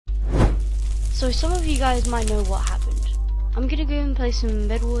So some of you guys might know what happened. I'm gonna go and play some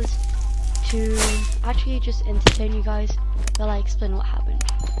Bed Wars to actually just entertain you guys while I explain what happened.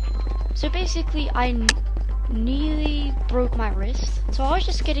 So basically, I nearly broke my wrist. So I was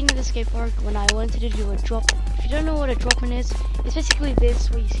just getting to the skate park when I wanted to do a drop. If you don't know what a drop-in is, it's basically this,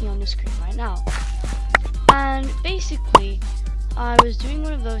 what you see on the screen right now. And basically, I was doing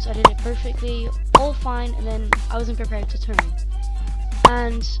one of those, I did it perfectly, all fine, and then I wasn't prepared to turn.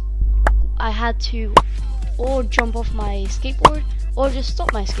 And I had to or jump off my skateboard, or just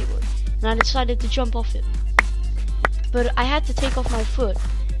stop my skateboard. And I decided to jump off it. But I had to take off my foot,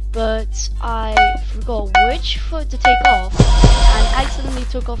 but I forgot which foot to take off, and accidentally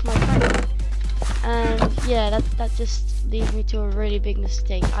took off my front foot. And yeah, that just leads me to a really big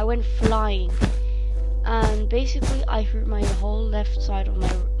mistake. I went flying, and basically I hurt my whole left side of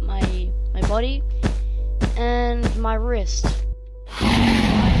my body and my wrist.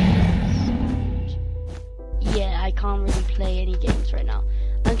 Yeah, I can't really play any games right now.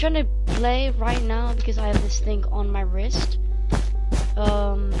 I'm trying to play right now because I have this thing on my wrist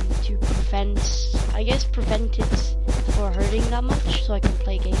to prevent it for hurting that much, so I can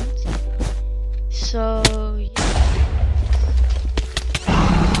play games. So yeah.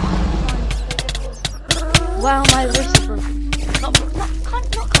 Wow, my wrist is broken. Not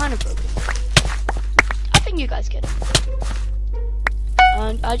kind of broken. I think you guys get it.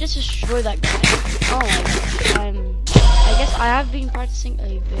 And I just destroyed that guy. Oh my god. I guess I have been practicing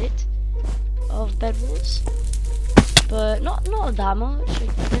a bit of Bed Wars, but not that much. I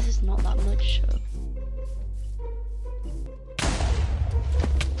guess it's not that much. So.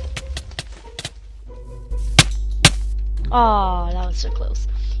 Oh, that was so close.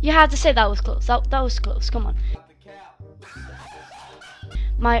 You had to say that was close. That was close. Come on.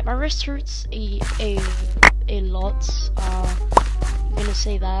 My wrist hurts a lot. I'm gonna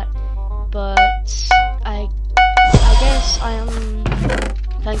say that, but I guess I am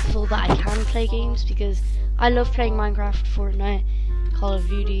thankful that I can play games because I love playing Minecraft, Fortnite, Call of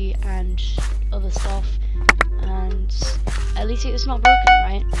Duty, and other stuff. And at least it's not broken,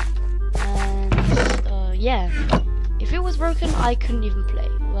 right? And yeah, if it was broken, I couldn't even play.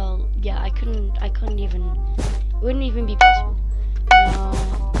 Well, yeah, I couldn't even. It wouldn't even be possible. No,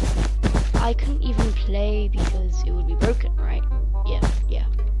 I couldn't even play because it would be broken, right? Yeah,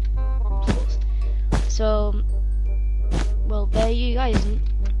 of course. So, well, there you guys.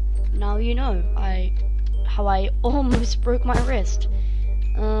 Now you know how I almost broke my wrist.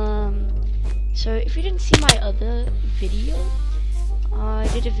 So if you didn't see my other video, I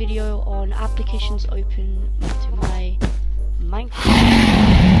did a video on applications open to my Minecraft.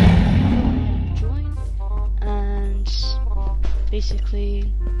 Join and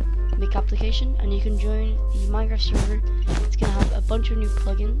basically make application, and you can join the Minecraft server. It's gonna have a bunch of new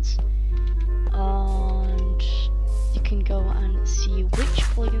plugins, and you can go and see which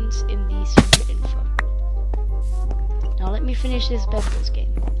plugins in the server info. Now let me finish this Bed Wars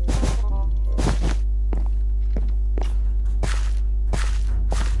game.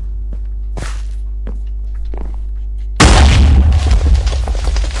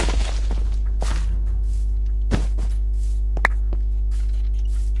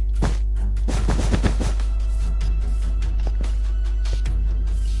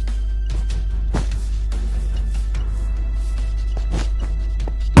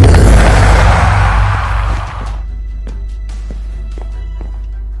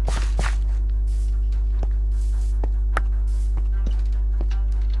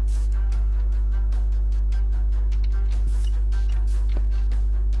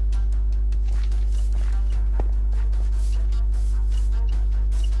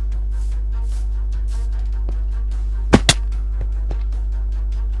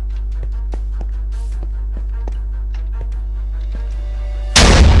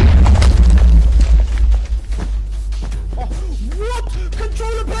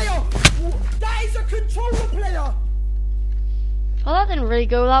 Well, that didn't really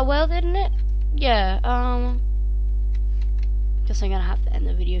go that well, didn't it? Yeah, guess I'm gonna have to end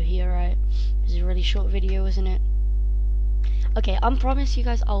the video here, right? This is a really short video, isn't it? Okay, I promise you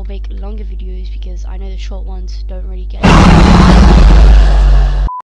guys I'll make longer videos because I know the short ones don't really get